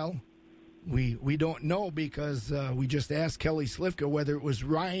 We don't know because we just asked Kelly Slifka whether it was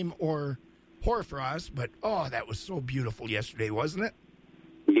rime or hoarfrost, but, that was so beautiful yesterday, wasn't it?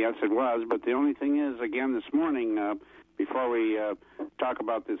 Yes, it was, but the only thing is, again, this morning, before we talk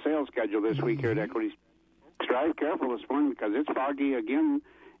about the sales schedule this week here at Equity, drive careful this morning because it's foggy again,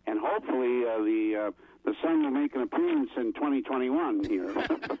 and hopefully the sun will make an appearance in 2021 here.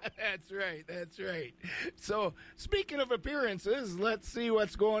 That's right. So, speaking of appearances, let's see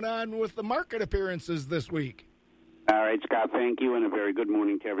what's going on with the market appearances this week. All right, Scott, thank you, and a very good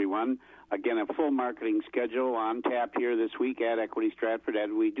morning to everyone. Again, a full marketing schedule on tap here this week at Equity Stratford as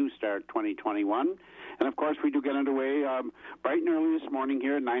we do start 2021. And, of course, we do get underway bright and early this morning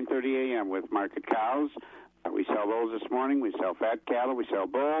here at 9:30 a.m. with market cows. We sell those this morning. We sell fat cattle. We sell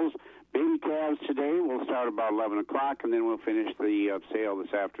bulls. Baby calves today will start about 11 o'clock, and then we'll finish the sale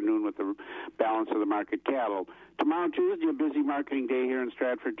this afternoon with the balance of the market cattle. Tomorrow, Tuesday, a busy marketing day here in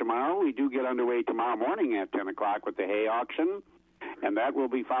Stratford tomorrow. We do get underway tomorrow morning at 10 o'clock with the hay auction, and that will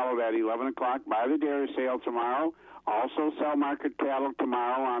be followed at 11 o'clock by the dairy sale tomorrow. Also sell market cattle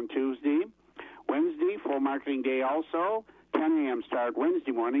tomorrow on Tuesday. Wednesday, full marketing day also. 10 a.m. start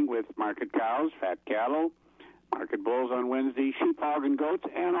Wednesday morning with market cows, fat cattle, market bulls on Wednesday, sheep, hog, and goats,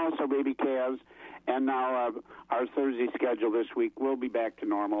 and also baby calves. And now our Thursday schedule this week will be back to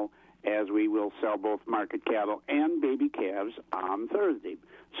normal as we will sell both market cattle and baby calves on Thursday.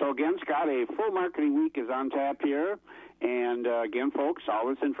 So again, Scott, a full marketing week is on tap here. And again, folks, all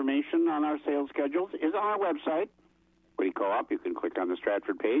this information on our sales schedules is on our website. When you call up, you can click on the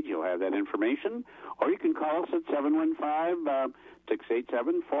Stratford page. You'll have that information. Or you can call us at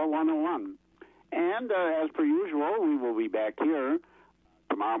 715-687-4101. And as per usual, we will be back here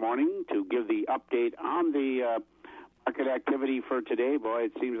tomorrow morning to give the update on the market activity for today. Boy,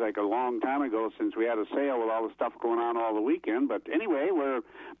 it seems like a long time ago since we had a sale with all the stuff going on all the weekend. But anyway, we're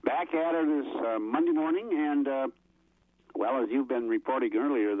back at it this Monday morning. And, as you've been reporting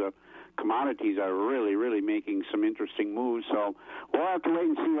earlier, the commodities are really, really making some interesting moves. So we'll have to wait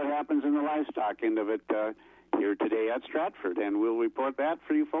and see what happens in the livestock end of it here today at Stratford, and we'll report that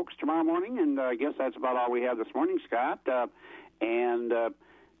for you folks tomorrow morning. And I guess that's about all we have this morning, Scott. And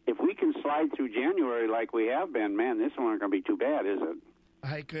if we can slide through January like we have been, man, this one isn't going to be too bad, is it?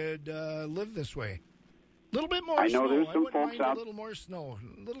 I could live this way. A little bit more I know snow. There's some I wouldn't folks mind out. a little more snow.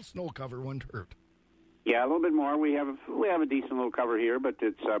 A little snow cover wouldn't hurt. Yeah, a little bit more. We have a decent little cover here, but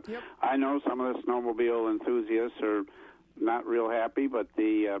it's. I know some of the snowmobile enthusiasts are not real happy, but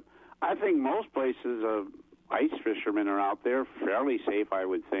I think most places ice fishermen are out there fairly safe, I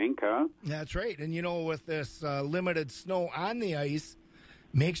would think, huh? That's right. And, with this limited snow on the ice,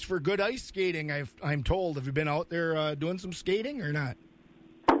 makes for good ice skating, I'm told. Have you been out there doing some skating or not?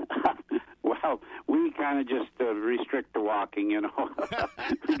 Well, we kind of just restrict the walking,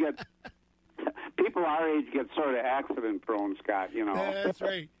 We get people our age get sort of accident-prone, Scott, That's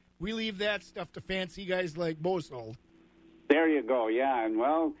right. We leave that stuff to fancy guys like Bosold. There you go, yeah. And,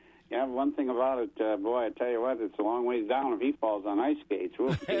 one thing about it, boy, I tell you what, it's a long ways down if he falls on ice skates.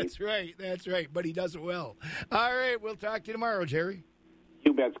 We'll see. That's right. But he does it well. All right, we'll talk to you tomorrow, Jerry.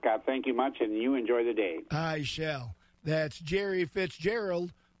 You bet, Scott. Thank you much, and you enjoy the day. I shall. That's Jerry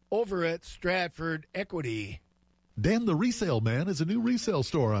Fitzgerald over at Stratford Equity. Dan the Resale Man is a new resale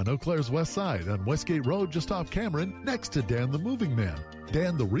store on Eau Claire's west side on Westgate Road just off Cameron next to Dan the Moving Man.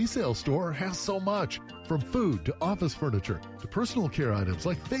 Dan the Resale Store has so much, from food to office furniture to personal care items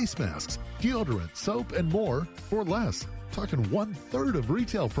like face masks, deodorant, soap, and more for less. Talking 1/3 of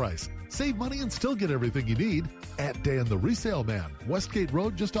retail price. Save money and still get everything you need at Dan the Resale Man, Westgate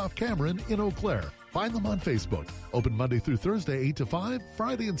Road just off Cameron in Eau Claire. Find them on Facebook. Open Monday through Thursday 8 to 5,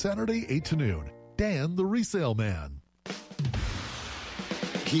 Friday and Saturday 8 to noon. Dan the Resale Man.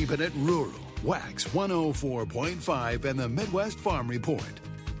 Keeping it rural. Wax 104.5 and the Midwest Farm Report.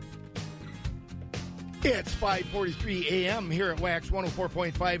 It's 5:43 a.m. here at Wax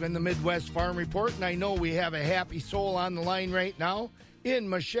 104.5 and the Midwest Farm Report, and I know we have a happy soul on the line right now in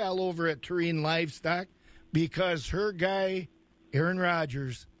Michelle over at Tureen Livestock because her guy, Aaron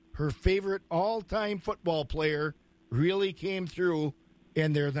Rodgers, her favorite all-time football player, really came through,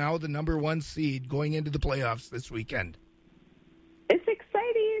 and they're now the number 1 seed going into the playoffs this weekend. It's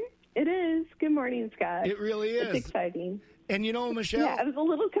exciting. It is. Good morning, Scott. It really is. It's exciting. And Michelle... Yeah, I was a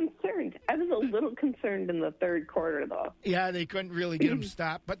little concerned. In the third quarter, though. Yeah, they couldn't really get him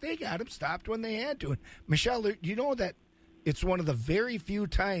stopped, but they got him stopped when they had to. Michelle, you know that it's one of the very few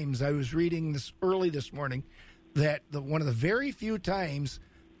times, I was reading this early this morning, that one of the very few times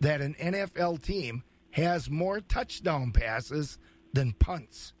that an NFL team has more touchdown passes than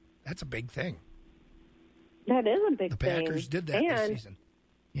punts. That's a big thing. That is a big The thing. Packers did that this season.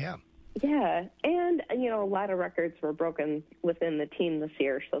 Yeah. Yeah, and, a lot of records were broken within the team this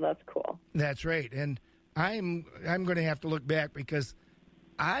year, so that's cool. That's right. And I'm going to have to look back because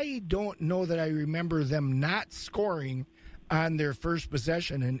I don't know that I remember them not scoring on their first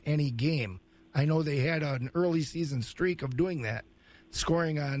possession in any game. I know they had an early season streak of doing that,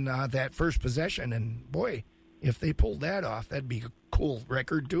 scoring on that first possession. And, boy, if they pulled that off, that'd be a cool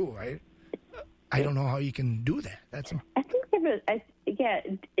record, too. I don't know how you can do that. I think there was,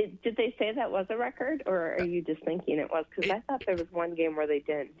 did they say that was a record, or are you just thinking it was? Because I thought there was one game where they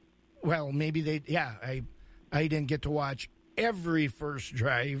didn't. Well, maybe they, I didn't get to watch every first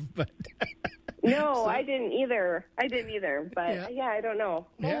drive, but. No, I didn't either. But, I don't know.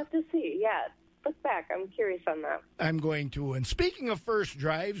 We'll have to see. Yeah, look back. I'm curious on that. I'm going to. And speaking of first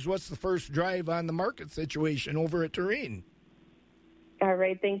drives, what's the first drive on the market situation over at Tureen? All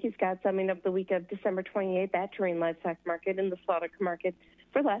right. Thank you, Scott. Summing up the week of December 28th at Tureen Livestock Market in the slaughter market.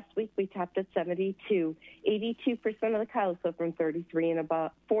 For last week, we topped at 72. 82% of the cows sold from 43 and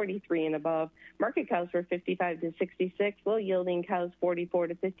above, 43 and above. Market cows were 55 to 66. Low-yielding cows 44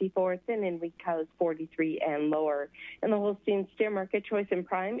 to 54. Thin and weak cows 43 and lower. In the Holstein steer market, choice and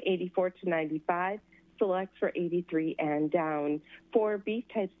prime 84 to 95. Selects for 83 and down. For beef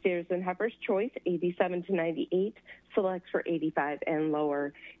type steers and heifers, choice 87 to 98. Selects for 85 and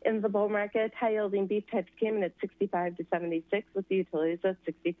lower. In the bull market, high yielding beef types came in at 65 to 76, with the utilities at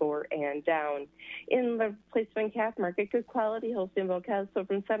 64 and down. In the replacement calf market, good quality Holstein bull cows sold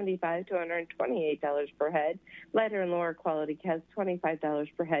from $75 to $128 per head. Lighter and lower quality cows $25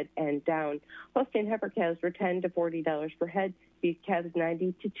 per head and down. Holstein heifer cows were $10 to $40 per head. Beef calves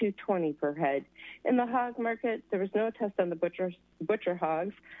 $90 to $220 per head. In the hog market, there was no test on the butcher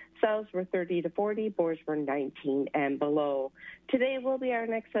hogs. Sows were 30 to 40, boars were 19 and below. Today will be our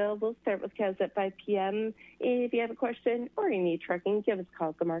next sale. We'll start with cows at 5 p.m. If you have a question or you need trucking, give us a call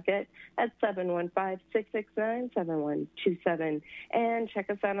at the market at 715-669-7127. And check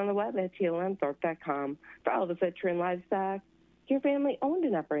us out on the web at tlmthorpe.com. For all of us at Tureen Livestock, your family owned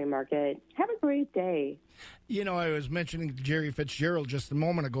and operated market. Have a great day. I was mentioning to Jerry Fitzgerald just a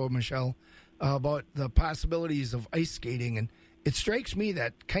moment ago, Michelle, about the possibilities of ice skating, and it strikes me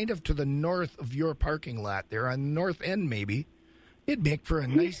that kind of to the north of your parking lot there, on the north end maybe, it'd make for a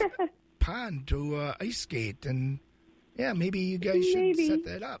nice pond to ice skate, and maybe you guys should set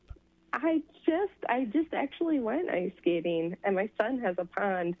that up. I just actually went ice skating, and my son has a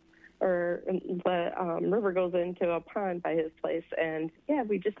pond, or the river goes into a pond by his place, and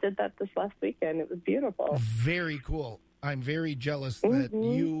we just did that this last weekend. It was beautiful. Very cool. I'm very jealous that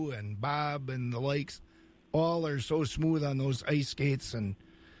you and Bob and the likes all are so smooth on those ice skates, and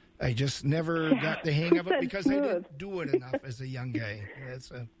I just never got the hang of it because I didn't do it enough as a young guy.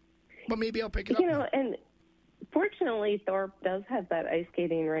 But maybe I'll pick it up now. And fortunately, Thorpe does have that ice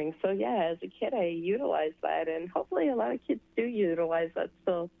skating rink. So, as a kid, I utilized that, and hopefully a lot of kids do utilize that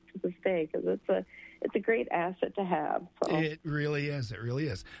still to this day, because it's a great asset to have. So. It really is. It really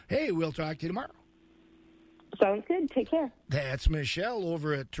is. Hey, we'll talk to you tomorrow. Sounds good. Take care. That's Michelle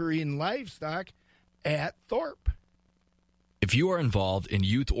over at Tureen Livestock at Thorpe. If you are involved in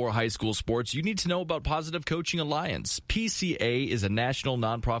youth or high school sports, you need to know about Positive Coaching Alliance. PCA is a national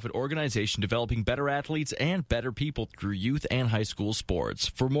nonprofit organization developing better athletes and better people through youth and high school sports.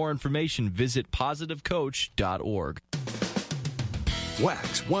 For more information, visit positivecoach.org.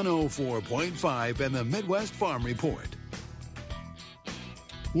 Wax 104.5 and the Midwest Farm Report.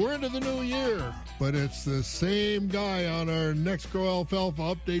 We're into the new year, but it's the same guy on our Next Grow Alfalfa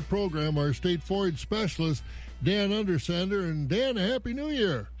Update program, our state forage specialist, Dan Undersender. And Dan, a Happy New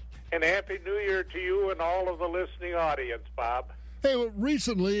Year. And Happy New Year to you and all of the listening audience, Bob. Hey, well,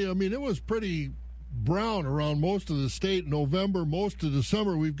 recently, it was pretty brown around most of the state. November, most of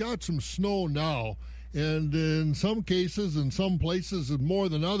December. We've got some snow now. And in some cases, in some places, and more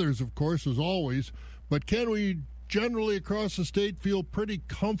than others, of course, as always. But can we generally across the state feel pretty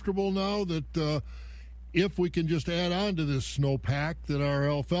comfortable now that if we can just add on to this snowpack, that our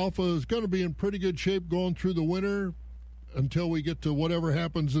alfalfa is going to be in pretty good shape going through the winter until we get to whatever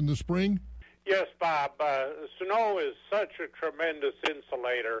happens in the spring? Yes, Bob. Snow is such a tremendous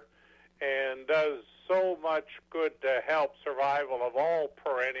insulator and does so much good to help survival of all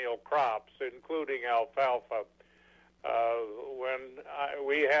perennial crops, including alfalfa. When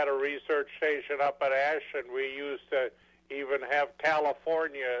we had a research station up at Ashland, we used to even have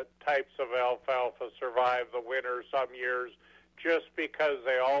California types of alfalfa survive the winter some years just because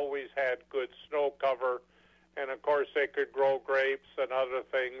they always had good snow cover and of course they could grow grapes and other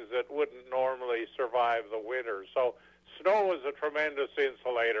things that wouldn't normally survive the winter. So snow is a tremendous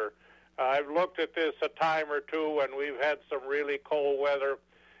insulator. I've looked at this a time or two, and we've had some really cold weather,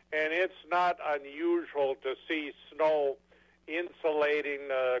 and it's not unusual to see snow insulating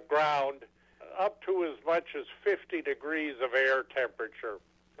the ground up to as much as 50 degrees of air temperature.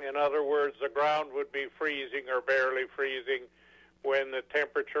 In other words, the ground would be freezing or barely freezing when the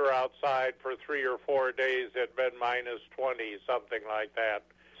temperature outside for 3 or 4 days had been minus 20, something like that.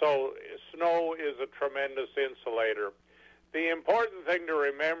 So snow is a tremendous insulator. The important thing to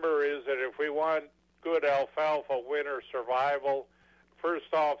remember is that if we want good alfalfa winter survival,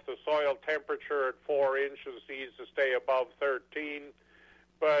 first off, the soil temperature at 4 inches needs to stay above 13,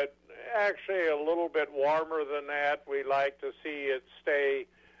 but actually a little bit warmer than that. We like to see it stay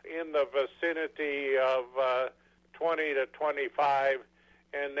in the vicinity of 20 to 25,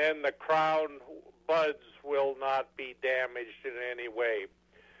 and then the crown buds will not be damaged in any way.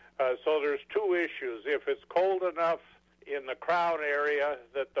 So there's two issues. If it's cold enough in the crown area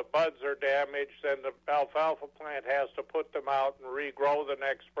that the buds are damaged, then the alfalfa plant has to put them out and regrow the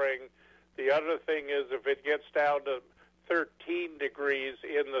next spring. The other thing is if it gets down to 13 degrees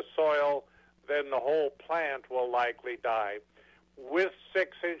in the soil, then the whole plant will likely die. With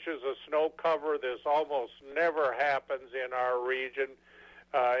 6 inches of snow cover, this almost never happens in our region.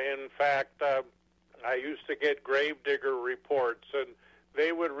 In fact, I used to get gravedigger reports, and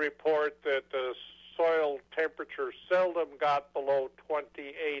they would report that the soil temperature seldom got below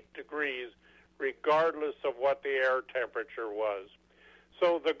 28 degrees, regardless of what the air temperature was.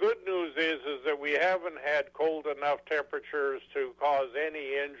 So the good news is that we haven't had cold enough temperatures to cause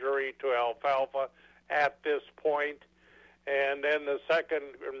any injury to alfalfa at this point. And then the second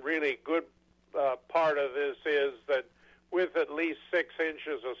really good part of this is that with at least 6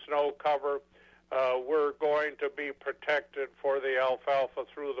 inches of snow cover, we're going to be protected for the alfalfa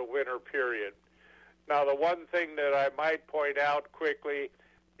through the winter period. Now, the one thing that I might point out quickly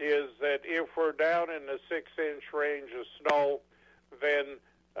is that if we're down in the 6-inch range of snow, then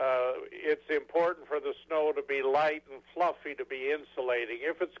it's important for the snow to be light and fluffy to be insulating.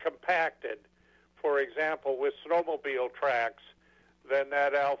 If it's compacted, for example, with snowmobile tracks, then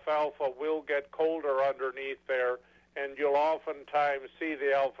that alfalfa will get colder underneath there, and you'll oftentimes see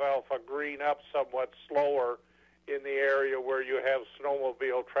the alfalfa green up somewhat slower in the area where you have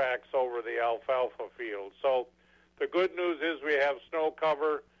snowmobile tracks over the alfalfa field. So the good news is we have snow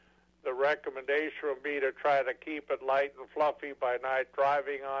cover. The recommendation would be to try to keep it light and fluffy by night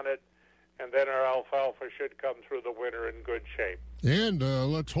driving on it, and then our alfalfa should come through the winter in good shape. And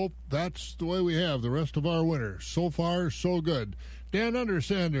let's hope that's the way we have the rest of our winter. So far, so good. Dan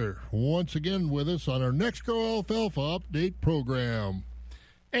Undersander, once again with us on our Next Grow Alfalfa Update program.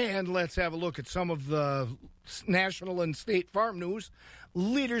 And let's have a look at some of the national and state farm news.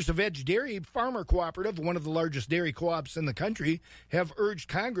 Leaders of Edge Dairy Farmer Cooperative, one of the largest dairy co-ops in the country, have urged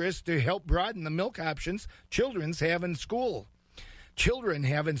Congress to help broaden the milk options children have in school. Children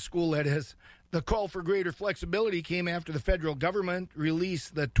have in school, that is. The call for greater flexibility came after the federal government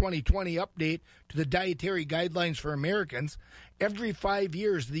released the 2020 update to the Dietary Guidelines for Americans. Every 5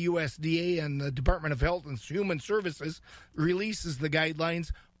 years, the USDA and the Department of Health and Human Services releases the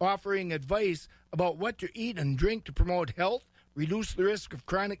guidelines, offering advice about what to eat and drink to promote health, reduce the risk of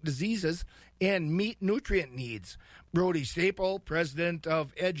chronic diseases, and meet nutrient needs. Brody Staple, president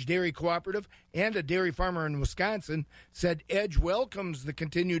of Edge Dairy Cooperative and a dairy farmer in Wisconsin, said Edge welcomes the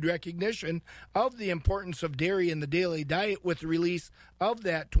continued recognition of the importance of dairy in the daily diet with the release of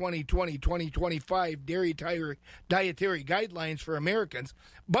that 2020-2025 Dietary Guidelines for Americans.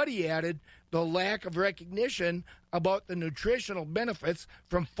 But he added the lack of recognition about the nutritional benefits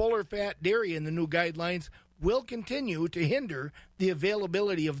from fuller fat dairy in the new guidelines will continue to hinder the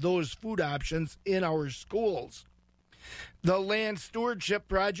availability of those food options in our schools. The Land Stewardship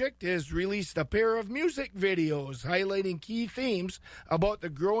Project has released a pair of music videos highlighting key themes about the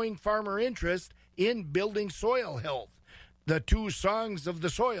growing farmer interest in building soil health. The two songs of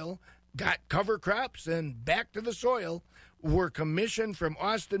the soil, Got Cover Crops and Back to the Soil, were commissioned from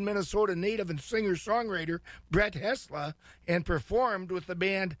Austin, Minnesota native and singer-songwriter Brett Hessla and performed with the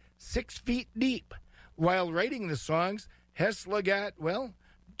band 6 Feet Deep. While writing the songs, Hessla got,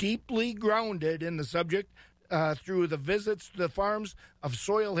 deeply grounded in the subject through the visits to the farms of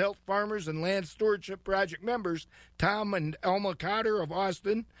soil health farmers and Land Stewardship Project members Tom and Elma Cotter of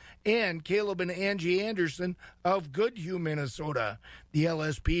Austin and Caleb and Angie Anderson of Goodhue, Minnesota. The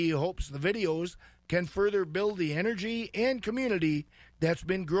LSP hopes the videos can further build the energy and community that's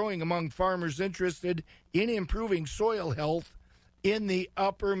been growing among farmers interested in improving soil health in the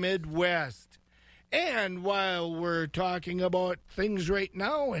upper Midwest. And while we're talking about things right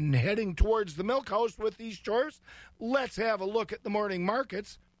now and heading towards the milk house with these chores, let's have a look at the morning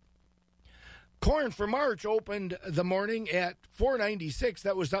markets. Corn for March opened the morning at $4.96.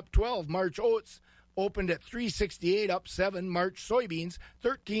 That was up 12. March oats opened at $3.68, up 7. March soybeans,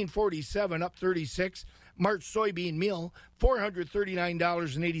 $13.47, up 36. March soybean meal,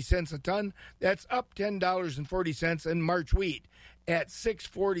 $439.80 a ton. That's up $10.40. And March wheat at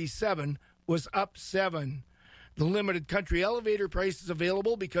 $6.47 was up 7. The limited country elevator price is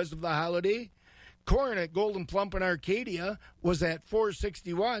available because of the holiday. Corn at Golden Plump in Arcadia was at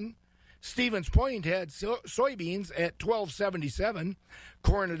 $4.61. Stevens Point had soybeans at $12.77.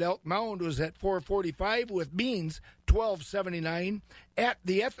 Corn at Elk Mound was at $4.45 with beans $12.79. At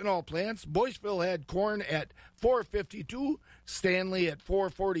the ethanol plants, Boyceville had corn at $4.52, Stanley at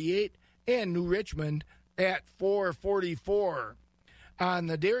 $4.48, and New Richmond at $4.44. On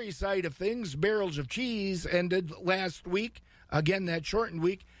the dairy side of things, barrels of cheese ended last week, again that shortened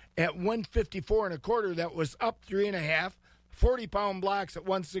week, at $1.54 1/4. That was up 3.5. 40-pound blocks at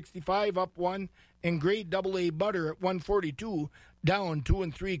 $1.65, up 1, and grade AA butter at $1.42, down 2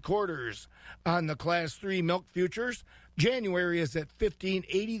 3/4. On the Class 3 milk futures, January is at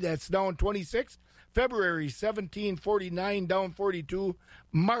 $15.80, that's down 26. February $17.49, down 42.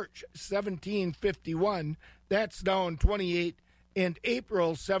 March $17.51, that's down 28. And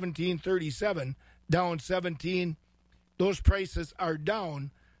April $17.37, down 17. Those prices are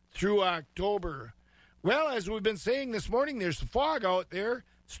down through October. Well, as we've been saying this morning, there's fog out there.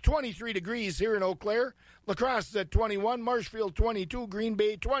 It's 23 degrees here in Eau Claire. La Crosse is at 21, Marshfield 22, Green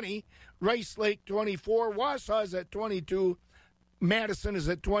Bay 20, Rice Lake 24, Wausau is at 22, Madison is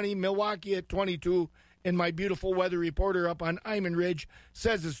at 20, Milwaukee at 22, and my beautiful weather reporter up on Iman Ridge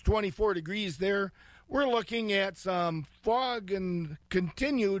says it's 24 degrees there. We're looking at some fog and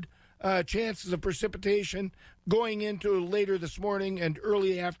continued chances of precipitation going into later this morning and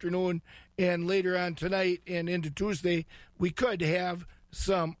early afternoon and later on tonight and into Tuesday. We could have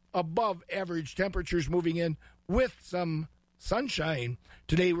some above average temperatures moving in with some sunshine.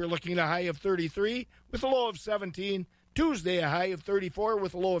 Today we're looking at a high of 33 with a low of 17. Tuesday a high of 34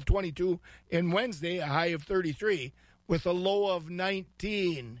 with a low of 22. And Wednesday a high of 33 with a low of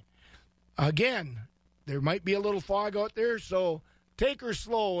 19. Again, there might be a little fog out there, so take her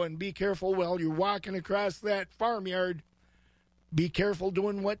slow and be careful while you're walking across that farmyard. Be careful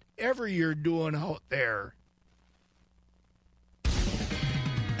doing whatever you're doing out there.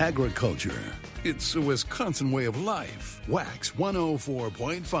 Agriculture. It's a Wisconsin way of life. Wax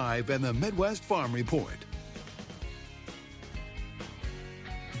 104.5 and the Midwest Farm Report.